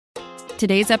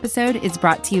Today's episode is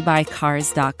brought to you by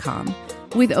Cars.com.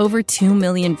 With over 2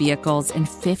 million vehicles and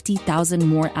 50,000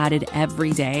 more added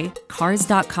every day,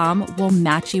 Cars.com will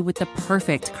match you with the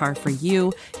perfect car for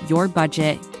you, your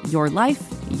budget, your life,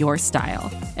 your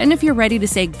style. And if you're ready to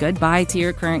say goodbye to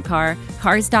your current car,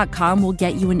 Cars.com will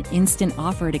get you an instant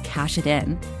offer to cash it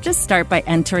in. Just start by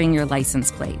entering your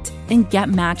license plate and get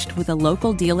matched with a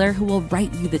local dealer who will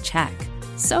write you the check.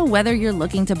 So whether you're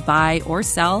looking to buy or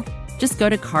sell, just go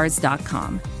to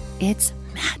Cars.com. It's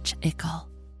magical.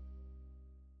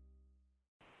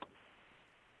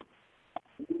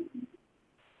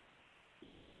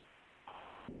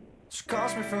 She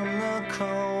calls me from the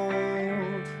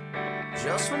cold,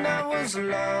 just when I was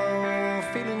low,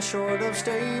 feeling short of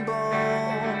stable.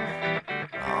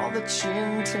 All that she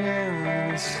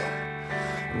intends,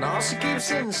 and all she keeps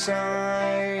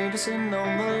inside is in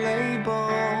on the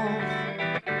label.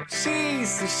 She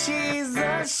says she's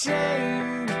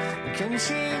ashamed. Can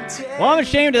she tell? Well, I'm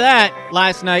ashamed of that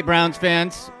last night, Browns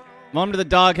fans. Welcome to the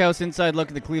Doghouse Inside Look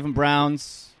at the Cleveland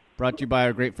Browns. Brought to you by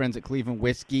our great friends at Cleveland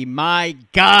Whiskey. My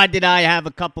God, did I have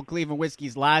a couple Cleveland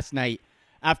Whiskeys last night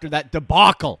after that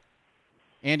debacle.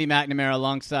 Andy McNamara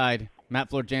alongside Matt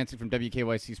Floor-Jansen from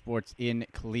WKYC Sports in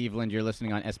Cleveland. You're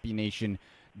listening on SB Nation.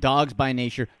 Dogs by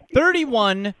Nature.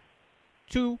 31-3.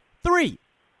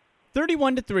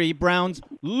 31-3. Browns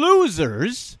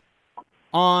losers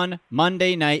on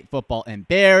Monday Night Football.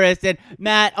 Embarrassed. And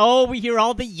Matt, we hear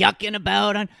all the yucking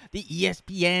about on the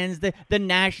ESPNs, the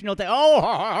national thing.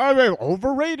 I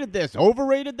overrated this,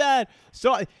 overrated that.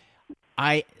 So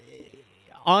I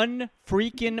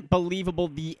unfreaking believable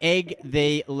the egg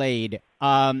they laid.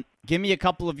 Give me a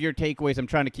couple of your takeaways. I'm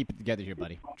trying to keep it together here,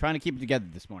 buddy. Trying to keep it together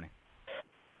this morning.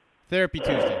 Therapy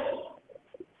Tuesday.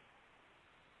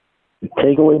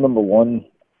 Takeaway number one,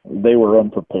 they were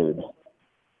unprepared.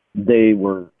 They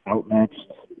were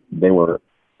outmatched. They were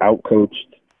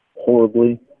outcoached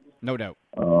horribly. No doubt.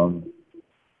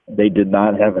 They did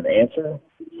not have an answer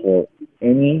for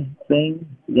anything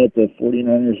that the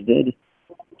 49ers did.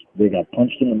 They got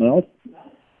punched in the mouth,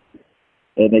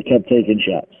 and they kept taking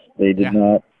shots. They did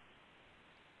not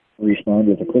respond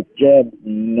with a quick jab,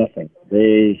 nothing.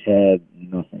 They had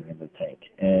nothing in the tank.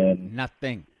 And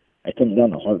nothing. It comes down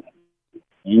to heart.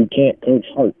 You can't coach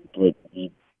heart, but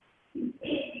you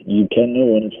can know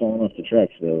when it's falling off the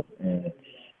tracks, though. And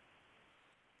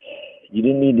you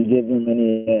didn't need to give them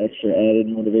any extra added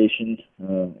motivation.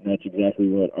 And that's exactly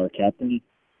what our captain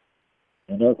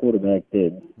and our quarterback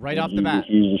did. Right off the bat.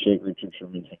 He refused to shake Richard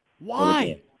Sherman's hand.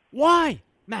 Why? Why?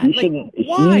 Matt,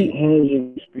 why? Here's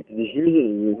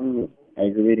a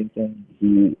aggravating thing.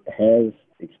 He has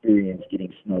experience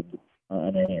getting snubbed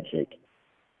on a handshake.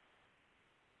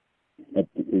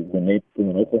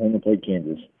 When Oklahoma played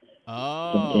Kansas,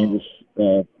 some Kansas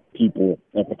people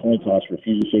at the coin toss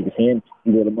refused to shake his hand.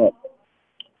 He lit him up.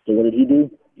 So what did he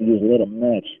do? He just lit a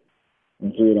match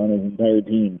and threw it on his entire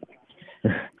team.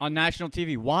 On national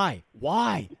TV. Why?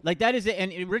 Like, that is it.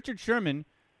 And Richard Sherman,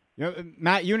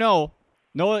 Matt, I'm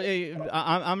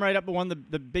right up with one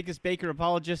of the biggest Baker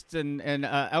apologists and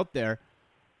out there.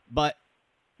 But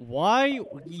why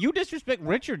you disrespect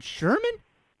Richard Sherman?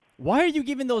 Why are you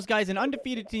giving those guys, an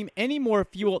undefeated team, any more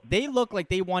fuel? They look like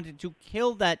they wanted to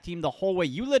kill that team the whole way.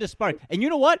 You lit a spark. And you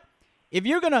know what? If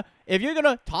you're gonna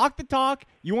talk the talk,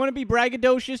 you want to be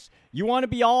braggadocious, you want to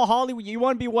be all Hollywood, you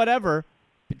want to be whatever,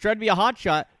 try to be a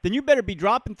hotshot, then you better be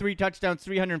dropping 3 touchdowns,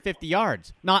 350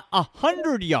 yards, not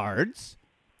 100 yards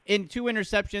in 2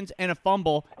 interceptions and a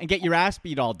fumble and get your ass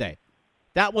beat all day.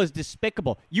 That was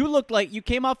despicable. You looked like you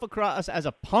came off across as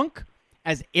a punk,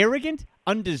 as arrogant,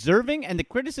 undeserving, and the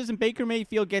criticism Baker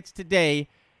Mayfield gets today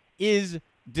is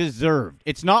deserved.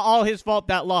 It's not all his fault,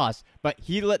 that loss, but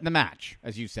he lit the match,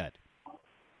 as you said.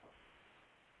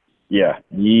 Yeah,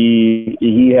 he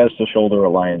has to shoulder a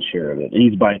lion's share of it.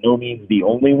 He's by no means the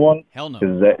only one. Hell no.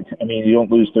 You don't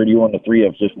lose 31-3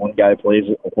 if just one guy plays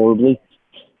it horribly.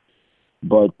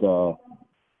 But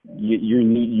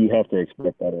you have to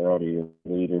expect that out of your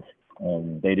leader.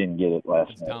 They didn't get it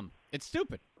last night. Dumb. It's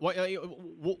stupid. Why?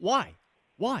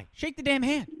 Why? Shake the damn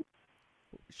hand.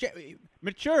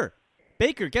 Mature.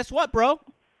 Baker, guess what, bro?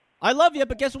 I love you,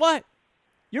 but guess what?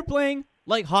 You're playing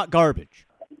like hot garbage.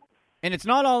 And it's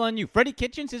not all on you. Freddie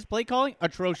Kitchens, his play calling,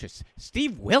 atrocious.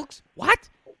 Steve Wilkes? What?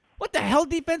 What the hell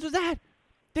defense was that?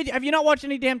 Have you not watched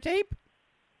any damn tape?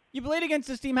 You played against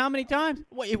this team how many times?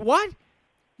 Wait, what?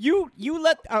 You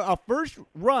let a first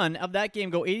run of that game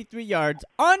go 83 yards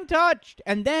untouched,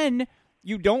 and then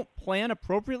you don't plan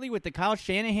appropriately with the Kyle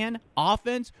Shanahan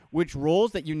offense, which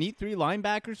roles that you need 3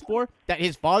 linebackers for, that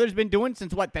his father's been doing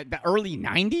since, the early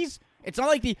 90s? It's not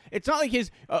like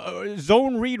his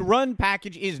zone read run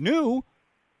package is new.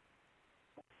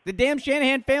 The damn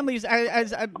Shanahan family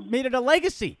has made it a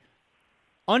legacy.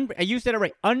 You said it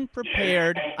right.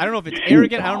 Unprepared. I don't know if it's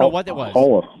arrogant. I don't know what it was.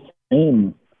 Hall of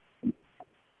Fame.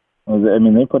 I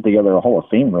mean, they put together a Hall of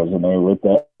Fame resume with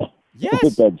that. Yes.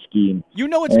 With that scheme. You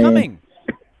know it's coming.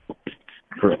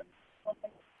 For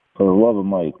the love of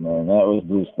Mike, man, that was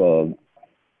just.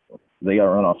 They got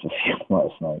run off the field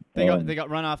last night. They got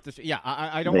run off the. Yeah,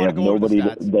 I don't want to go over the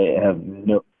stats. They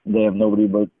have nobody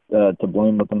but to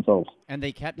blame but themselves. And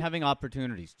they kept having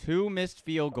opportunities. 2 missed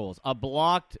field goals, a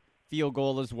blocked field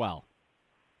goal as well.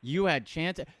 You had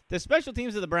chance. The special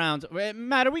teams of the Browns.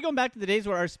 Matt, are we going back to the days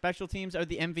where our special teams are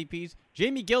the MVPs?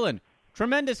 Jamie Gillen,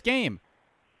 tremendous game.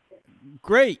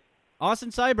 Great. Austin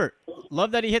Seibert,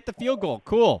 love that he hit the field goal.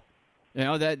 Cool. You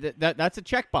know, that's a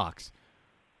checkbox.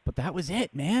 But that was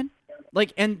it, man.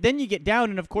 And then you get down,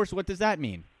 and of course, what does that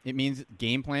mean? It means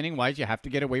game planning-wise, you have to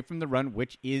get away from the run,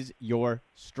 which is your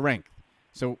strength.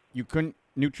 So you couldn't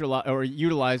neutralize or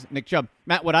utilize Nick Chubb.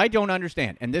 Matt, what I don't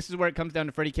understand, and this is where it comes down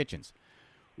to Freddie Kitchens.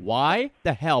 Why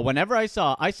the hell, whenever I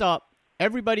saw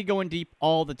everybody going deep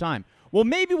all the time. Well,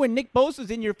 maybe when Nick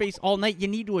Bosa's in your face all night, you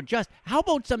need to adjust. How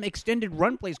about some extended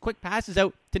run plays, quick passes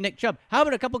out to Nick Chubb? How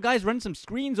about a couple guys run some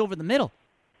screens over the middle?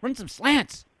 Run some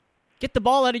slants. Get the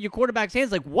ball out of your quarterback's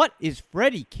hands. What is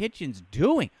Freddie Kitchens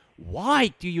doing?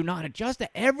 Why do you not adjust that?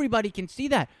 Everybody can see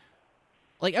that.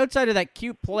 Outside of that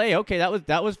cute play, okay,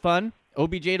 that was fun.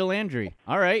 OBJ to Landry.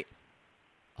 All right.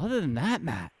 Other than that,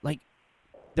 Matt,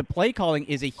 the play calling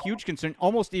is a huge concern,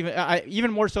 almost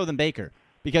even more so than Baker.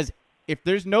 Because if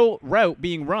there's no route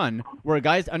being run where a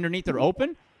guy's underneath or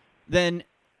open, then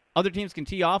other teams can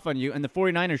tee off on you, and the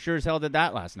 49ers sure as hell did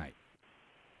that last night.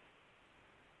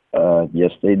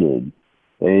 Yes, they did.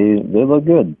 They look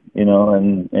good,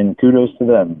 and kudos to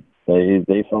them.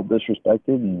 They felt disrespected,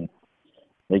 and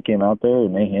they came out there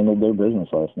and they handled their business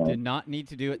last night. Did not need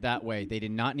to do it that way. They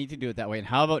did not need to do it that way. And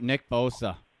how about Nick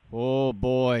Bosa? Oh,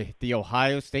 boy, the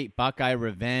Ohio State Buckeye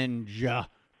revenge.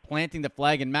 Planting the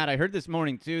flag. And, Matt, I heard this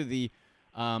morning, too, the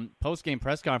post-game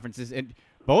press conferences, and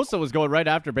Bosa was going right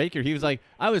after Baker. He was like,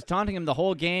 I was taunting him the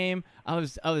whole game. I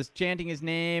was chanting his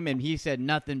name, and he said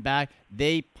nothing back.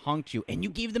 They punked you, and you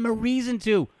gave them a reason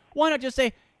to. Why not just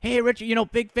say, hey,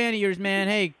 Richard, big fan of yours, man.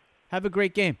 Hey, have a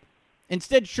great game.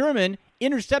 Instead, Sherman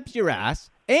intercepts your ass,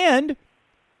 and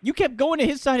you kept going to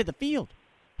his side of the field.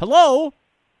 Hello?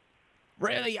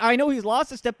 Really? I know he's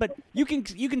lost a step, but you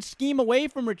can scheme away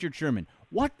from Richard Sherman.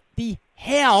 What the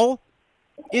hell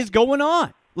is going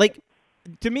on?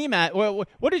 To me, Matt,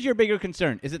 what is your bigger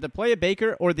concern? Is it the play of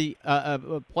Baker or the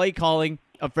play calling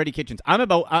of Freddie Kitchens?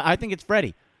 I think it's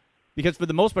Freddie, because for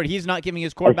the most part, he's not giving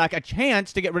his quarterback a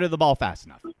chance to get rid of the ball fast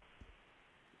enough.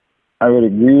 I would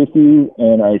agree with you,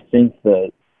 and I think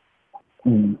that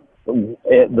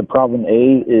the problem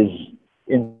A is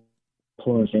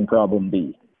influencing problem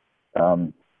B.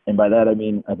 And by that, I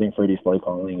mean, I think Freddie's play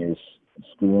calling is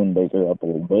screwing Baker up a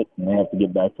little bit, and they have to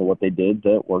get back to what they did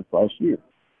that worked last year.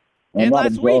 And I'm not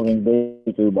absolving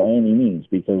Baker by any means,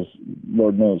 because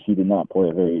Lord knows he did not play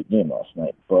a very good game last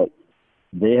night. But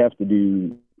they have to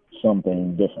do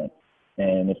something different.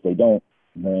 And if they don't,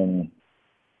 then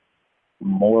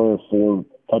more 4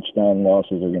 touchdown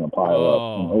losses are going to pile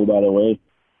up. And by the way,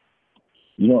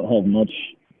 you don't have much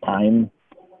time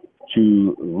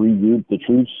to regroup the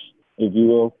troops, if you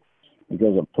will,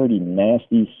 because a pretty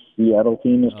nasty Seattle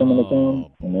team is coming to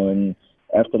town. And then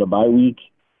after the bye week,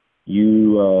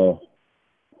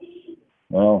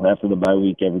 after the bye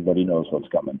week, everybody knows what's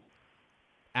coming.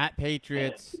 At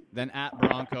Patriots, then at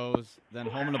Broncos, then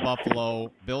home to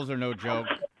Buffalo. Bills are no joke.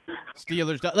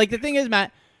 Steelers. The thing is,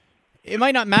 Matt, it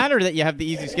might not matter that you have the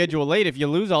easy schedule late if you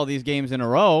lose all these games in a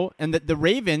row, and that the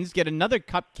Ravens get another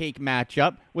cupcake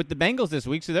matchup with the Bengals this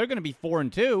week, so they're going to be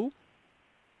 4-2.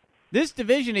 This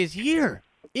division is here.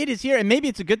 It is here, and maybe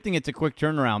it's a good thing it's a quick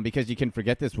turnaround because you can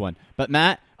forget this one. But,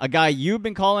 Matt, a guy you've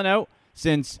been calling out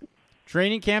since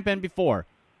training camp and before,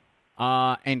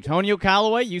 Antonio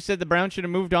Callaway, you said the Browns should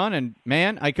have moved on, and,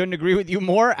 man, I couldn't agree with you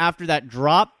more after that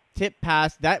drop tip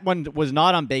pass. That one was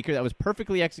not on Baker. That was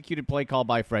perfectly executed play call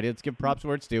by Freddie. Let's give props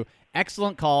where it's due.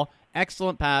 Excellent call,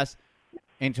 excellent pass.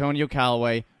 Antonio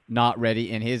Callaway not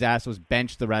ready, and his ass was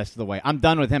benched the rest of the way. I'm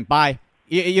done with him. Bye.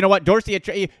 You know what, Dorsey,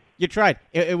 you tried.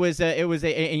 It was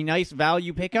a nice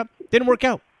value pickup. Didn't work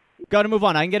out. Got to move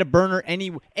on. I can get a burner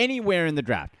anywhere in the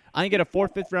draft. I can get a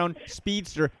 4th, 5th round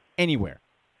speedster anywhere.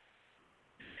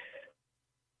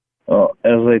 Well,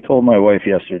 as I told my wife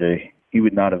yesterday, he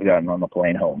would not have gotten on the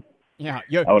plane home. Yeah,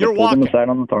 I would have pulled walking. him aside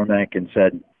on the tarmac and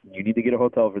said, "You need to get a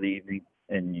hotel for the evening,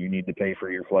 and you need to pay for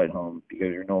your flight home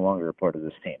because you're no longer a part of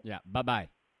this team. Yeah, bye-bye.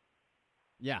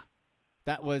 Yeah,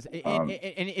 that was and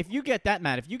if you get that,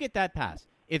 Matt, if you get that pass,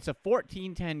 it's a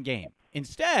 14-10 game.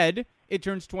 Instead, it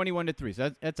turns 21-3.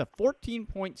 So that's a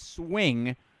 14-point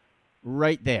swing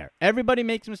right there. Everybody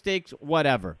makes mistakes,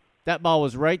 whatever. That ball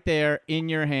was right there in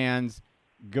your hands.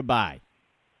 Goodbye.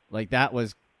 Like that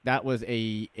was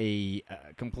a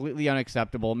completely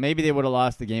unacceptable. Maybe they would have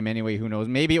lost the game anyway. Who knows?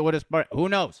 Maybe it would have sparked. Who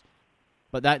knows?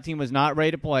 But that team was not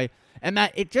ready to play. And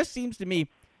Matt, it just seems to me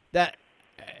that,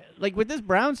 like with this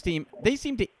Browns team, they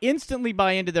seem to instantly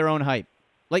buy into their own hype.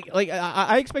 Like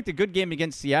I expect a good game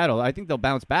against Seattle. I think they'll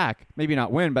bounce back. Maybe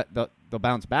not win, but they'll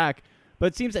bounce back. But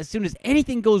it seems as soon as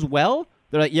anything goes well,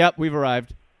 they're like, "Yep, we've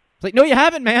arrived." It's like, no, you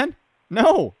haven't, man.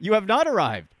 No, you have not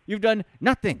arrived. You've done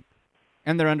nothing,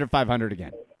 and they're under 500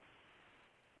 again.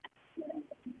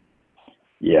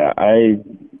 Yeah, I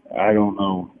don't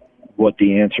know what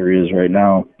the answer is right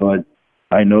now, but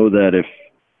I know that if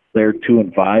they're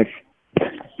 2-5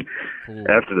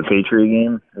 after the Patriot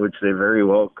game, which they very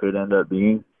well could end up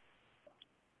being,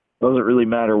 doesn't really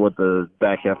matter what the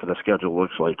back half of the schedule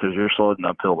looks like because you're sliding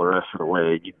uphill the rest of the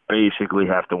way. You basically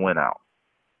have to win out.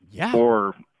 Yeah.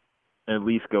 Or at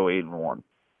least go 8-1.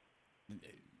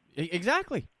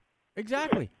 Exactly.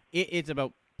 It's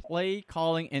about play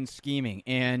calling and scheming.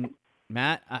 And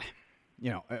Matt,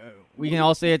 we can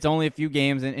all say it's only a few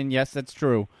games, and yes, that's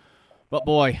true. But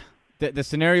boy, the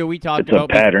scenario we talked about.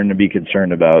 It's a pattern to be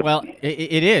concerned about. Well,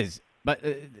 it is. But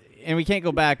and we can't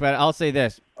go back, but I'll say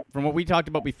this. From what we talked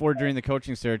about before during the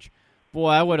coaching search, boy,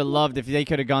 I would have loved if they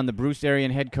could have gone the Bruce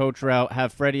Arian head coach route,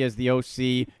 have Freddie as the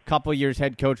OC, couple years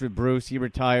head coach with Bruce, he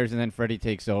retires, and then Freddie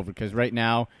takes over. Because right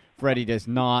now, Freddie does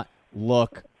not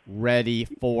look ready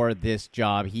for this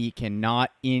job. He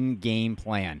cannot in-game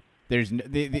plan. There's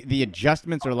the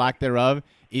adjustments or lack thereof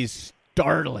is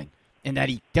startling, and that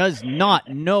he does not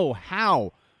know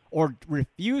how or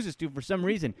refuses to, for some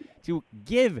reason, to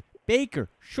give Baker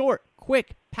short,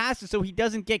 quick passes so he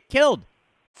doesn't get killed.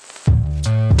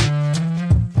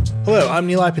 Hello, I'm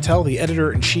Nilay Patel, the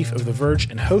editor-in-chief of The Verge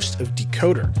and host of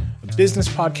Decoder, a business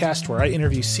podcast where I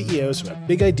interview CEOs about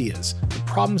big ideas, the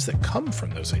problems that come from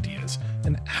those ideas,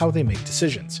 and how they make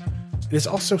decisions. It is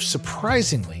also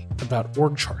surprisingly about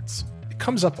org charts. It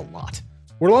comes up a lot.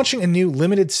 We're launching a new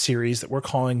limited series that we're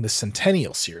calling the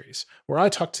Centennial Series, where I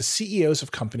talk to CEOs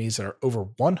of companies that are over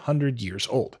 100 years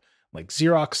old, like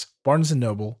Xerox, Barnes &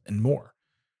 Noble, and more.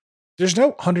 There's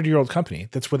no 100-year-old company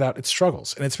that's without its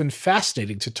struggles, and it's been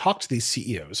fascinating to talk to these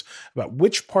CEOs about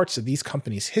which parts of these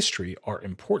companies' history are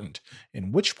important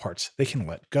and which parts they can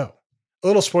let go. A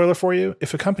little spoiler for you,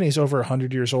 if a company is over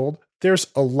 100 years old, there's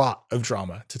a lot of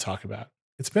drama to talk about.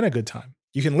 It's been a good time.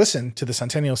 You can listen to the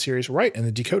Centennial Series right in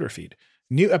the Decoder feed.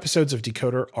 New episodes of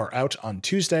Decoder are out on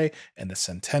Tuesday, and the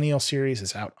Centennial Series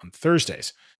is out on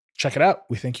Thursdays. Check it out.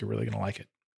 We think you're really going to like it.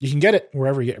 You can get it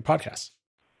wherever you get your podcasts.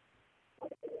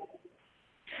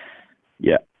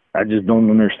 Yeah, I just don't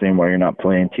understand why you're not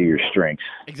playing to your strengths.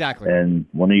 Exactly. And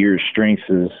one of your strengths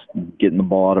is getting the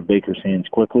ball out of Baker's hands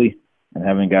quickly and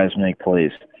having guys make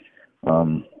plays.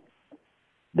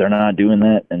 They're not doing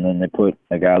that, and then they put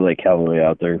a guy like Callaway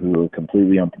out there who is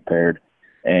completely unprepared.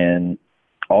 And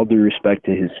all due respect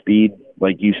to his speed,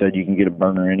 like you said, you can get a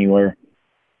burner anywhere.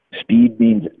 Speed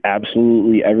means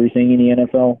absolutely everything in the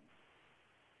NFL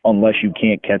unless you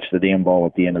can't catch the damn ball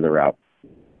at the end of the route.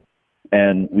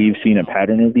 And we've seen a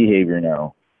pattern of behavior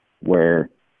now where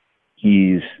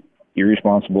he's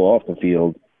irresponsible off the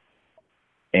field,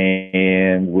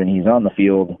 and when he's on the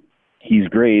field, he's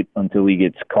great until he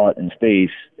gets caught in space,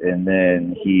 and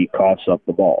then he coughs up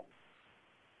the ball.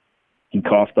 He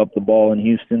coughed up the ball in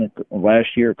Houston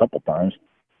last year a couple times.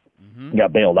 He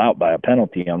got bailed out by a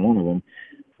penalty on one of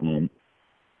them.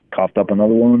 Coughed up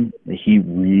another one. He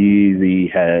really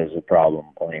has a problem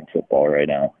playing football right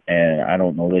now, and I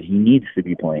don't know that he needs to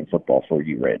be playing football for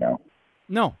you right now.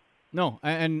 No.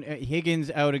 And Higgins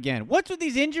out again. What's with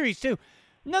these injuries, too?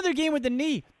 Another game with the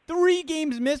knee. 3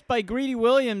 games missed by Greedy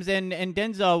Williams and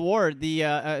Denzel Ward.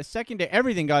 The secondary,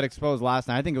 everything got exposed last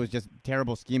night. I think it was just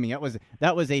terrible scheming. That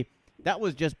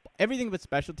was just everything but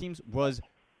special teams was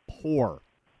poor.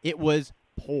 It was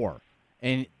poor.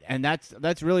 And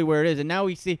that's really where it is. And now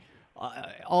we see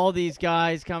all these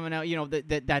guys coming out. You know,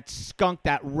 that skunk,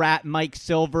 that rat, Mike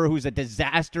Silver, who's a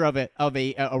disaster of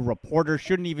a reporter,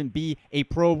 shouldn't even be a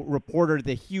pro reporter.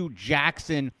 The Hugh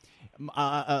Jackson,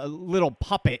 little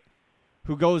puppet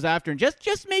who goes after and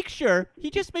just make sure he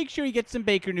gets some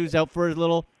Baker news out for his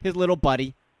little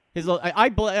buddy.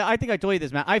 I think I told you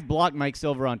this, Matt. I've blocked Mike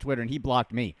Silver on Twitter, and he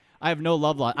blocked me. I have no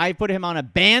love lost. I put him on a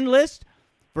ban list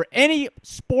For any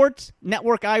sports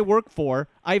network I work for,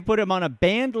 I put him on a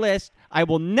banned list. I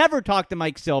will never talk to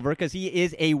Mike Silver because he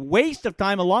is a waste of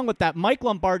time, along with that Mike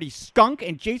Lombardi skunk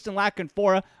and Jason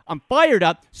Lackenfora. I'm fired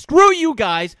up. Screw you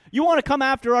guys. You want to come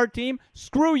after our team?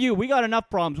 Screw you. We got enough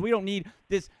problems. We don't need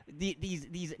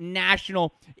these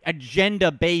national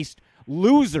agenda-based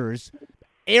losers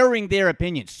airing their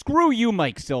opinions. Screw you,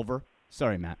 Mike Silver.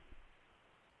 Sorry, Matt.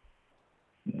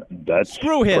 That's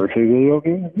Screw him. Perfectly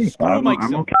okay with me. Screw Mike I'm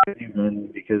Silver. okay with you,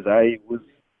 man, because I was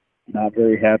not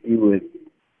very happy with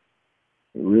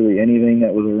really anything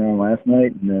that was around last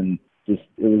night, and then just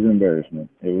it was an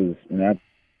embarrassment. It was an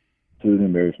absolute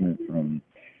embarrassment from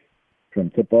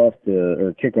tip-off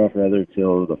or kickoff rather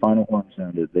till the final horn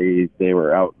sounded. They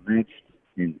were outmatched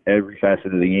in every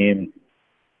facet of the game,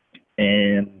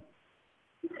 and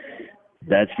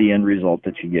that's the end result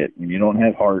that you get when you don't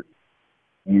have heart.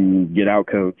 You get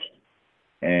outcoached,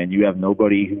 and you have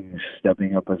nobody who's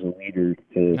stepping up as a leader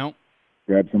to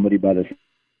grab somebody by the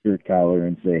shirt collar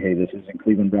and say, hey, this isn't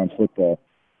Cleveland Browns football.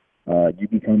 You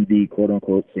become the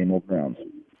quote-unquote same old Browns.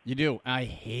 You do. I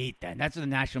hate that. That's what the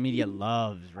national media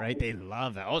loves, right? They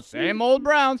love that. Oh, same old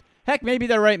Browns. Heck, maybe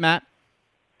they're right, Matt.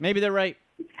 Maybe they're right.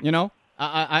 You know?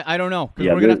 I don't know, because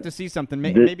we're going to have to see something.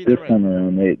 Maybe they're right. This time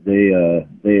around,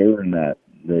 they earned that.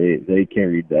 They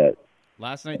carried that.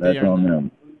 Last night That's they earned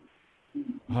on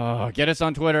them. Get us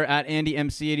on Twitter at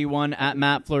AndyMC81, at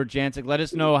Matt Fleur-Jancic. Let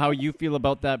us know how you feel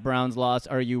about that Browns loss.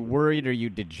 Are you worried? Are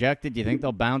you dejected? Do you think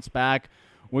they'll bounce back?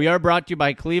 We are brought to you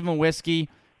by Cleveland Whiskey,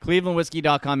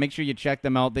 clevelandwhiskey.com. Make sure you check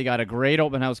them out. They got a great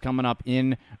open house coming up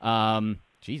in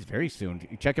very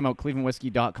soon. Check them out,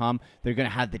 clevelandwhiskey.com. They're going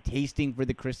to have the tasting for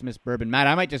the Christmas bourbon. Matt,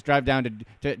 I might just drive down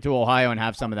to Ohio and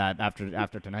have some of that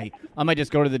after tonight. I might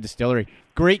just go to the distillery.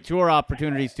 Great tour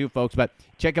opportunities too, folks, but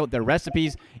check out their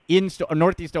recipes in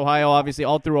Northeast Ohio, obviously,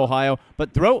 all through Ohio,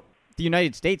 but throughout the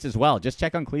United States as well. Just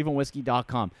check on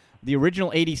clevelandwhiskey.com. The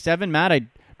original 87, Matt, I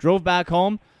drove back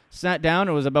home, sat down.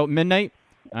 It was about midnight.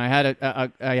 I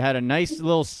had a nice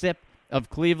little sip of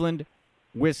Cleveland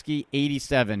Whiskey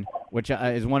 87, which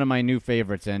is one of my new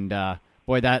favorites. And,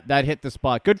 boy, that hit the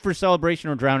spot. Good for celebration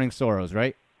or drowning sorrows,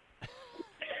 right?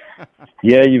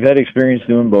 Yeah, you've had experience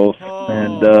doing both,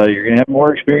 and you're going to have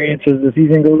more experience as the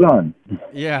season goes on.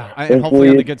 Yeah, hopefully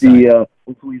on the good side.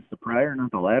 Hopefully it's the prior, not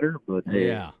the latter, but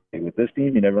hey, with this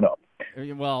team, you never know.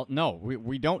 Well, no,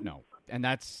 we don't know, and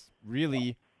that's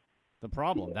really the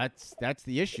problem. That's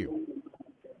the issue,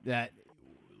 that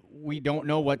we don't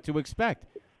know what to expect.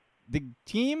 The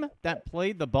team that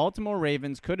played the Baltimore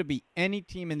Ravens could have been any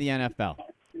team in the NFL.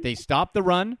 They stopped the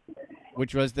run,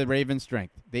 which was the Ravens'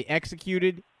 strength. They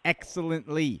executed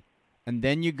excellently. And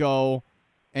then you go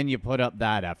and you put up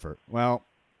that effort. Well,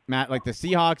 Matt, like the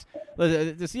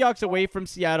Seahawks away from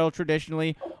Seattle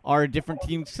traditionally are a different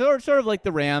team, sort of like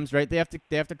the Rams, right? They have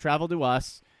to travel to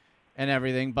us and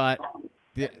everything, but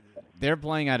they're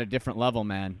playing at a different level,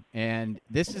 man. And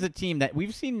this is a team that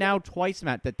we've seen now twice,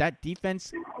 Matt, that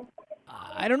defense,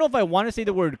 I don't know if I want to say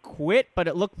the word quit, but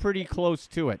it looked pretty close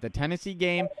to it. The Tennessee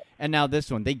game and now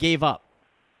this one, they gave up.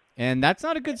 And that's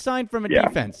not a good sign from a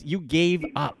defense. You gave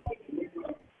up.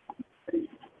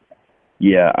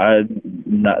 Yeah,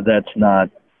 that's not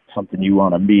something you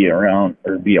want to be around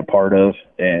or be a part of.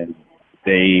 And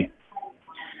they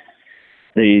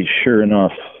sure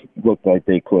enough looked like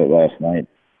they quit last night.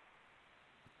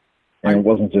 And it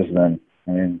wasn't just them.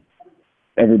 I mean,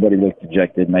 everybody looked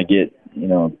dejected, and I get,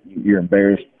 you're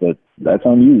embarrassed, but that's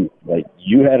on you. Like,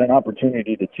 you had an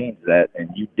opportunity to change that, and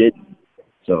you didn't.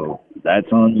 So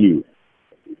that's on you.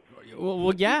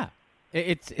 Well, yeah.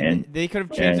 They could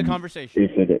have changed the conversation.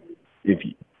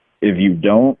 If you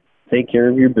don't take care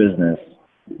of your business,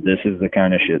 this is the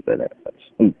kind of shit that happens.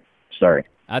 Ooh, sorry.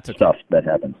 That's okay. Stuff that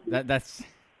happens.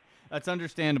 That's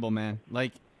understandable, man.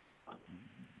 Like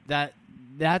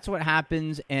that's what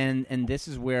happens, and this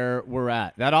is where we're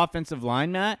at. That offensive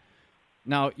line, Matt.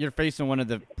 Now you're facing one of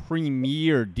the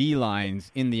premier D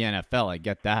lines in the NFL. I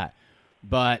get that,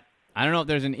 but I don't know if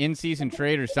there's an in-season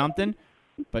trade or something.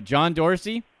 But John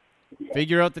Dorsey,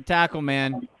 figure out the tackle,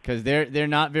 man, because they're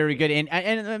not very good.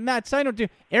 And Matt, side note too,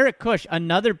 Eric Kush,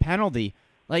 another penalty.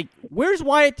 Like, where's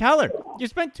Wyatt Teller? You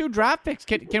spent 2 draft picks.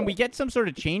 Can we get some sort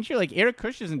of change here? Like, Eric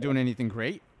Kush isn't doing anything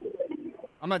great.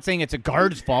 I'm not saying it's a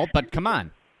guard's fault, but come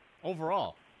on,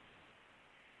 overall.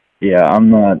 Yeah, I'm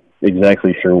not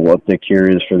exactly sure what the cure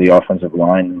is for the offensive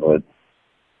line, but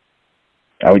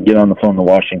I would get on the phone to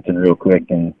Washington real quick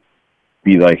and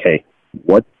be like, hey,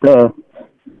 what do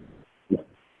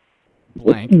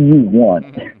you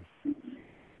want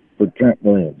for Trent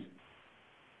Williams?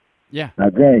 Yeah.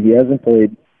 Now, granted, he hasn't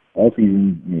played all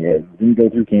season. He didn't go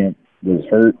through camp. was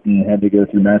hurt and had to go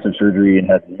through massive surgery and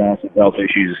had massive health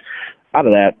issues out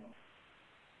of that.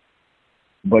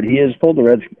 But he has told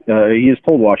he has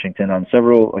told Washington on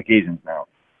several occasions now,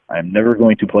 I'm never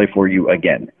going to play for you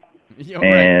again.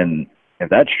 And if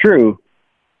that's true,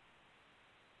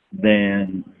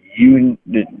 then you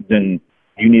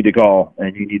need to call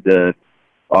and you need to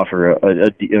offer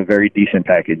a very decent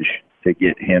package to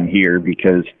get him here,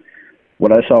 because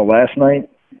what I saw last night,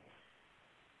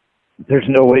 there's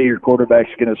no way your quarterback's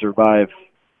going to survive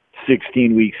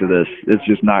 16 weeks of this. It's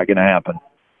just not going to happen.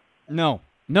 No.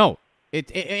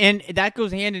 And that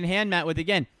goes hand in hand, Matt, with,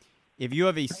 again, if you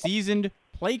have a seasoned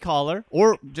play caller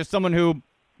or just someone who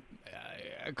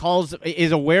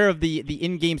is aware of the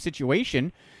in-game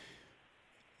situation,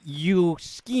 you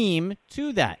scheme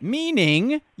to that.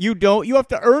 Meaning you have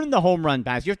to earn the home run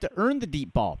pass. You have to earn the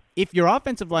deep ball. If your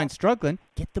offensive line's struggling,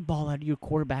 get the ball out of your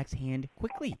quarterback's hand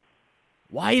quickly.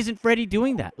 Why isn't Freddie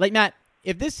doing that? Like, Matt,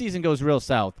 if this season goes real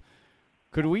south,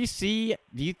 could we see,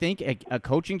 do you think, a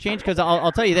coaching change? Because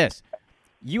I'll tell you this.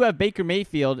 You have Baker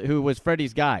Mayfield, who was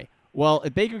Freddie's guy. Well,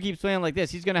 if Baker keeps playing like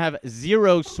this, he's going to have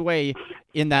zero sway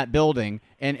in that building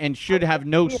and should have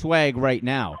no swag right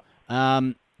now.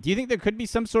 Do you think there could be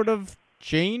some sort of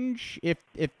change if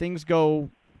things go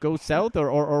south,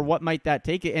 or what might that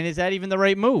take? And is that even the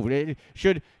right move?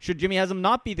 Should Jimmy Haslam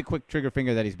not be the quick trigger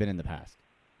finger that he's been in the past?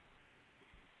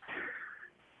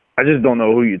 I just don't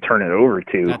know who you turn it over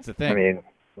to. That's the thing. I mean,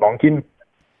 Monken?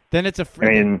 Then it's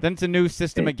a new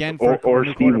system again for or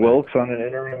Steve Wilkes on an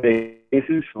interim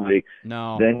basis. Like,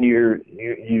 no. Then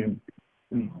you've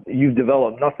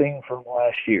developed nothing from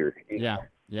last year. Yeah,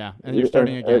 and you're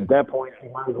starting again. At that point, you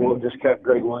might as well have just kept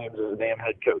Greg Williams as a damn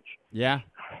head coach. Yeah,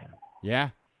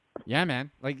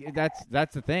 man. Like,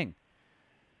 that's the thing.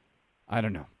 I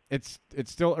don't know. It's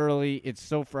still early. It's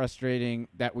so frustrating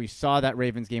that we saw that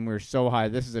Ravens game. We were so high.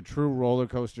 This is a true roller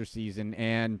coaster season.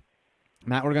 And,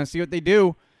 Matt, we're going to see what they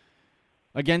do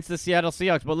against the Seattle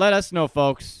Seahawks. But let us know,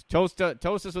 folks. Toast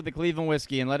us with the Cleveland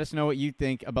whiskey and let us know what you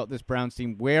think about this Browns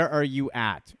team. Where are you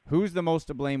at? Who's the most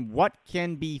to blame? What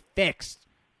can be fixed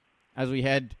as we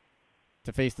head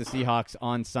to face the Seahawks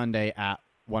on Sunday at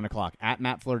 1 o'clock? At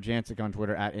Matt Fleur-Jancic on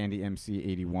Twitter, at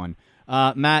AndyMC81.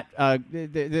 Matt,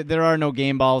 there are no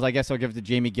game balls. I guess I'll give it to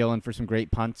Jamie Gillen for some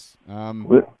great punts. I'll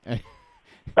give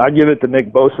it to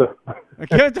Nick Bosa.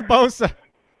 Give it to Bosa.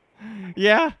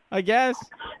 Yeah, I guess.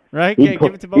 Right? Give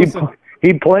it to Bosa.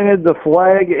 He planted the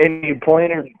flag, and he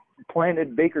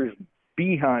planted Baker's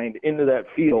behind into that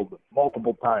field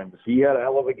multiple times. He had a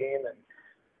hell of a game, and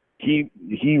he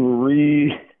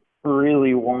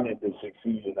really wanted to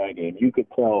succeed in that game. You could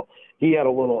tell he had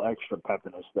a little extra pep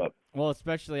in his step. Well,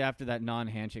 especially after that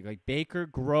non-handshake. Like, Baker,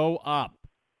 grow up.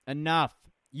 Enough.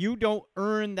 You don't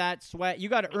earn that swag. You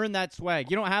got to earn that swag.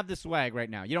 You don't have the swag right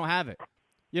now. You don't have it.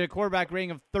 You had a quarterback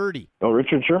rating of 30. Oh,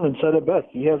 Richard Sherman said it best.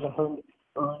 He hasn't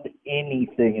earned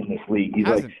anything in this league. He's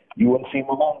like, you wouldn't see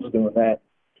Mahomes doing that.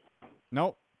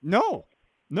 No.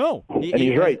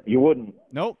 He's right. You wouldn't.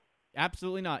 Nope.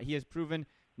 Absolutely not. He has proven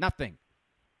nothing.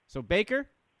 So, Baker,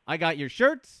 I got your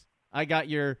shirts. I got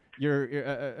your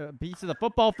piece of the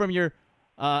football from your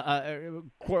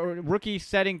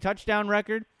rookie-setting touchdown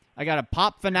record. I got a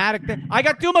pop fanatic. I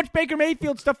got too much Baker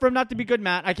Mayfield stuff for him not to be good,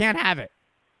 Matt. I can't have it.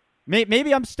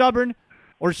 Maybe I'm stubborn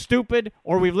or stupid,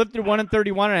 or we've lived through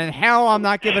 1-31, and hell, I'm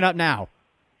not giving up now.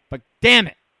 But damn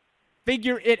it.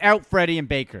 Figure it out, Freddie and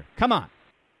Baker. Come on.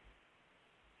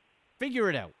 Figure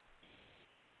it out.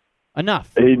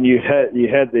 Enough. And you had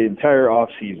the entire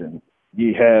offseason.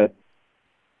 You had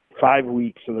 5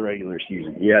 weeks of the regular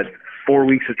season. You had 4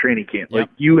 weeks of training camp. Yep. Like,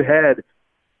 you had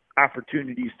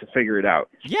opportunities to figure it out.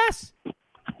 Yes.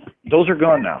 Those are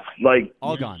gone now. Like,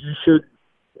 all gone. You should.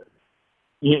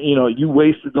 You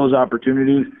wasted those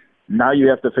opportunities. Now you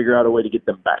have to figure out a way to get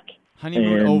them back.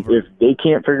 Honeymoon over. If they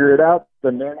can't figure it out,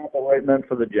 then they're not the right men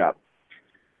for the job.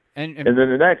 And then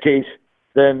in that case,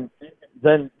 then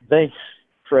thanks,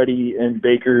 Freddie and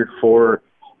Baker, for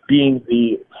being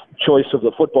the choice of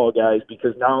the football guys,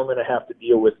 because now I'm going to have to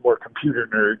deal with more computer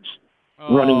nerds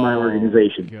running my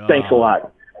organization. God. Thanks a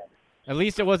lot. At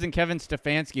least it wasn't Kevin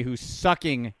Stefanski, who's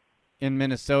sucking in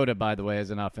Minnesota, by the way,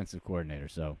 as an offensive coordinator.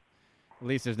 So at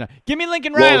least there's not. Give me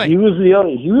Lincoln Riley. Well,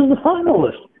 he was the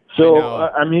finalist. So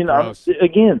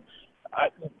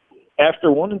after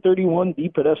 1-31, D.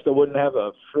 Podesta wouldn't have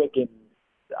a freaking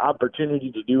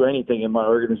opportunity to do anything in my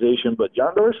organization. But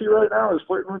John Dorsey right now is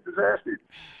flirting with disaster.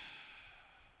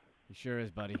 He sure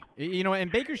is, buddy.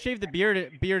 And Baker shaved the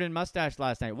beard and mustache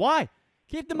last night. Why?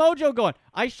 Keep the mojo going.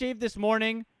 I shaved this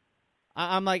morning.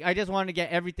 I'm like, I just wanted to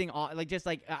get everything off. Like, just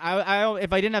like, I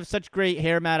if I didn't have such great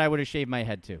hair, Matt, I would have shaved my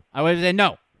head too. I would have said,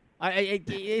 no,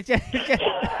 It's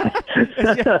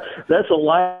That's a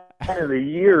line of the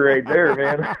year right there,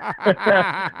 man.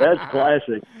 That's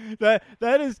classic.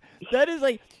 That is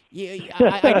like,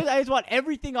 I just want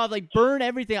everything off, like burn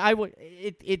everything.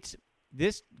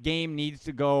 This game needs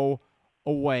to go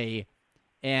away,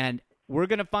 and we're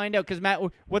gonna find out, because Matt,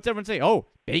 what's everyone say? Oh,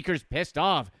 Baker's pissed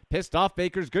off.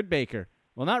 Baker's good Baker.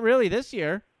 Well, not really this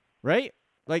year, right?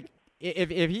 Like if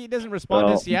he doesn't respond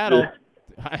to Seattle,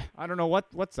 I don't know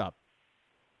what's up.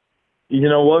 You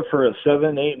know what? For a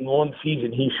 7-8-1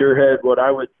 season, he sure had what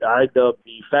I dub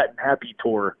the Fat and Happy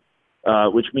tour,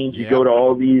 which means you go to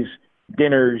all these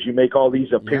dinners, you make all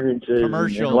these appearances, and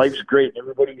life's great.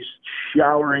 Everybody's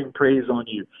showering praise on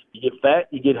you. You get fat,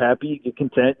 you get happy, you get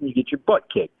content, and you get your butt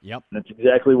kicked. Yep. And that's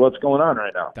exactly what's going on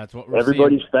right now. That's what we're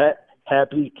Everybody's seeing. Fat,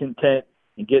 happy, content,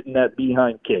 and getting that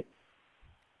behind kicked.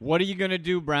 What are you going to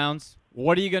do, Browns?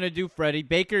 What are you going to do, Freddie?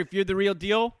 Baker, if you're the real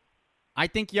deal, I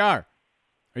think you are.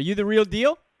 Are you the real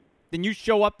deal? Then you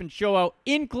show up and show out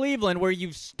in Cleveland, where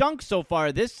you've stunk so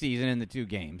far this season in the 2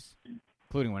 games,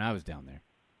 including when I was down there.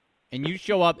 And you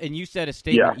show up and you set a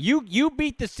statement. Yeah. You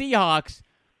beat the Seahawks.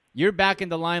 You're back in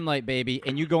the limelight, baby,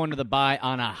 and you go into the bye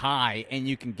on a high, and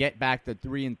you can get back to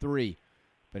 3-3.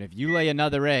 But if you lay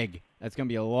another egg, that's going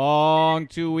to be a long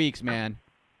 2 weeks, man.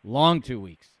 Long 2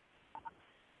 weeks.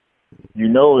 You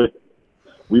know it.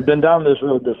 We've been down this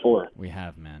road before. We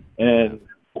have, man. And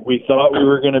we thought we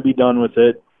were going to be done with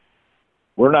it.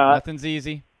 We're not. Nothing's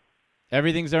easy.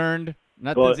 Everything's earned.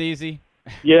 Nothing's easy.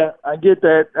 Yeah, I get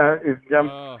that.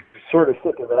 I'm sort of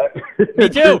sick of that. Me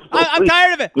too. I'm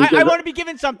tired of it. I want to be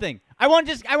given something. I want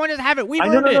to just have it. We've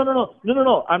earned it.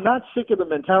 No. I'm not sick of the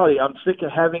mentality. I'm sick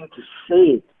of having to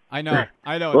say it. I know.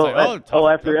 Well, it's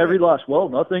like, after every loss, well,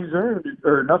 nothing's earned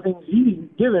or nothing's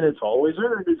given. It's always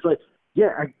earned. It's like,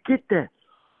 yeah, I get that,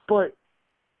 but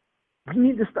you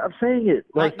need to stop saying it.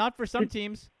 Like, not for some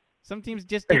teams. Some teams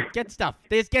just get stuff.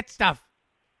 They just get stuff.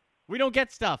 We don't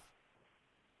get stuff.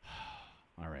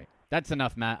 All right, that's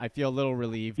enough, Matt. I feel a little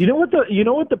relieved. You know what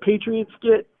the Patriots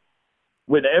get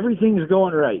when everything's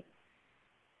going right?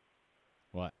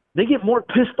 What? They get more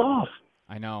pissed off.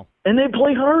 I know. And they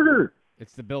play harder.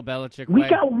 It's the Bill Belichick way. We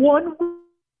got one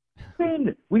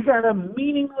win. We got a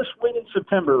meaningless win in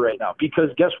September right now, because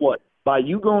guess what? By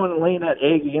you going and laying that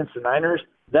egg against the Niners,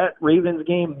 that Ravens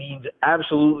game means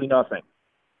absolutely nothing.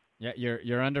 Yeah,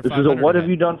 you're under 500. This is a what have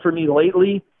you done for me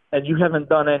lately, and you haven't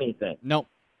done anything. Nope.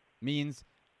 Means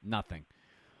nothing.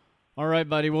 All right,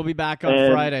 buddy. We'll be back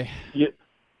on Friday.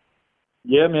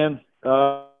 Yeah, man.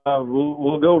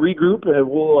 We'll go regroup, and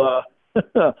we'll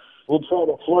try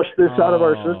to flush this out of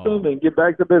our system and get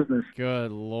back to business.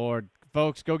 Good Lord.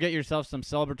 Folks, go get yourself some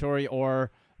celebratory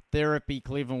or therapy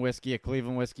Cleveland whiskey at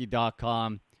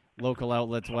clevelandwhiskey.com. Local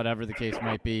outlets, whatever the case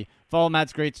might be. Follow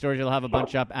Matt's great stories. You'll have a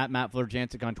bunch up at Matt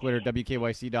Florjancic on Twitter,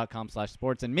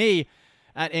 wkyc.com/sports, and me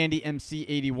at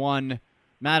AndyMC81.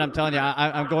 Matt, I'm telling you,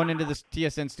 I'm going into this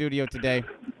TSN studio today.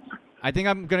 I think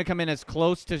I'm going to come in as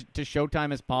close to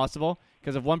showtime as possible,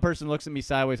 because if one person looks at me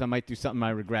sideways, I might do something I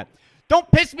regret.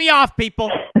 Don't piss me off, people.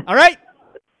 All right?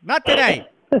 Not today.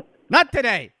 Not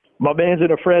today. My man's in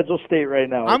a fragile state right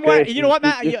now. Okay? You know what,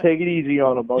 Matt? Just take it easy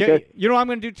on him, okay? You know what I'm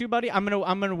going to do too, buddy? I'm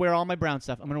going to wear all my Brown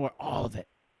stuff. I'm going to wear all of it.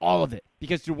 All of it.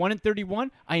 Because through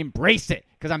 1-31, I embrace it.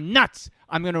 Because I'm nuts.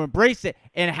 I'm going to embrace it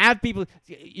and have people.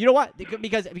 You know what?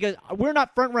 Because we're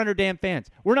not front-runner damn fans.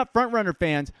 We're not front-runner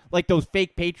fans like those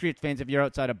fake Patriots fans if you're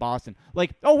outside of Boston.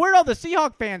 Like, oh, where'd all the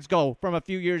Seahawk fans go from a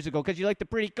few years ago because you like the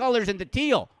pretty colors and the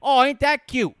teal? Oh, ain't that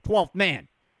cute, 12th man.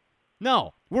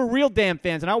 No, we're real damn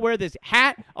fans, and I'll wear this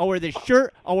hat, I'll wear this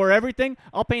shirt, I'll wear everything.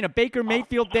 I'll paint a Baker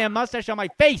Mayfield damn mustache on my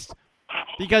face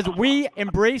because we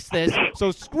embrace this. So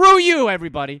screw you,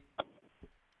 everybody.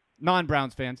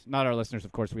 Non-Browns fans, not our listeners,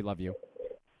 of course. We love you.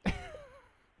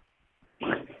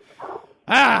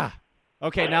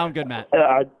 Okay, now I'm good, Matt.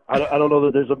 I don't know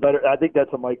that there's a better. I think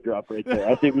that's a mic drop right there.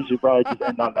 I think we should probably just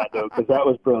end on that note because that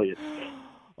was brilliant.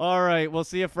 All right, we'll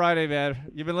see you Friday, man.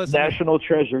 You've been listening. National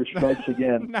treasure strikes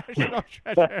again. National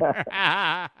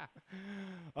treasure.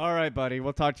 All right, buddy.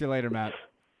 We'll talk to you later, Matt.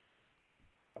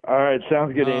 All right,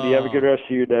 sounds good, Andy. Have a good rest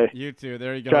of your day. You too.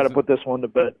 There you go. Try to put this one to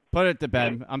bed. Put it to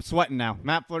bed. I'm sweating now.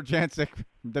 Matt Florjancic,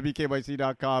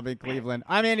 WKYC.com in Cleveland.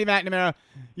 I'm Andy McNamara.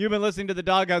 You've been listening to The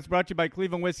Doghouse, brought to you by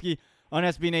Cleveland Whiskey on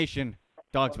SB Nation.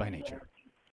 Dogs by nature.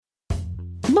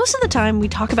 Most of the time, we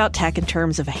talk about tech in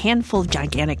terms of a handful of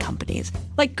gigantic companies,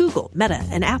 like Google, Meta,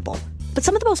 and Apple. But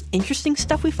some of the most interesting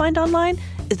stuff we find online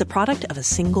is the product of a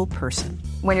single person.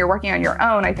 When you're working on your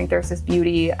own, I think there's this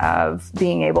beauty of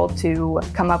being able to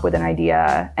come up with an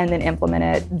idea and then implement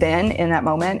it then in that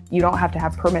moment. You don't have to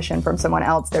have permission from someone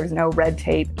else. There's no red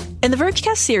tape. In the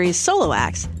Vergecast series Solo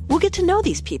Acts, we'll get to know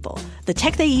these people, the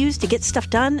tech they use to get stuff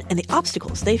done, and the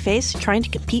obstacles they face trying to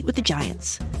compete with the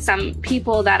giants. Some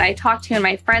people that I talk to and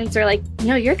my friends are like,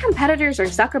 your competitors are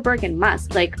Zuckerberg and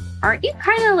Musk. Like, aren't you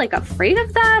kind of like afraid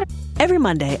of that? Every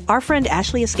Monday, our friend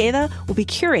Ashley Esqueda will be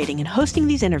curating and hosting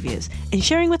these interviews and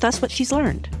sharing with us what she's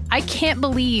learned. I can't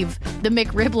believe the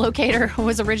McRib locator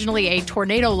was originally a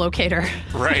tornado locator.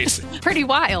 Right. Pretty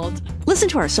wild. Listen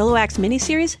to our Solo Acts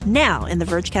miniseries now in the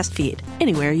Vergecast feed,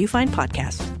 anywhere you find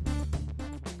podcasts.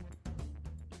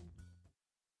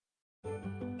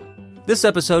 This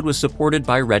episode was supported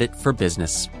by Reddit for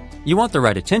Business. You want the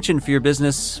right attention for your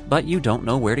business, but you don't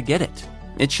know where to get it.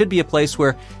 It should be a place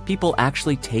where people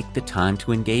actually take the time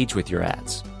to engage with your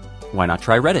ads. Why not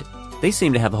try Reddit? They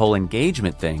seem to have the whole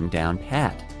engagement thing down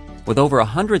pat. With over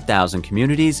 100,000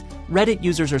 communities, Reddit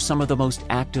users are some of the most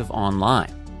active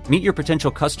online. Meet your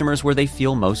potential customers where they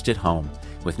feel most at home,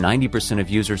 with 90% of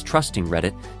users trusting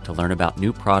Reddit to learn about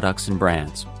new products and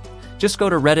brands. Just go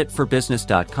to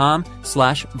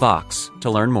redditforbusiness.com/Vox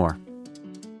to learn more.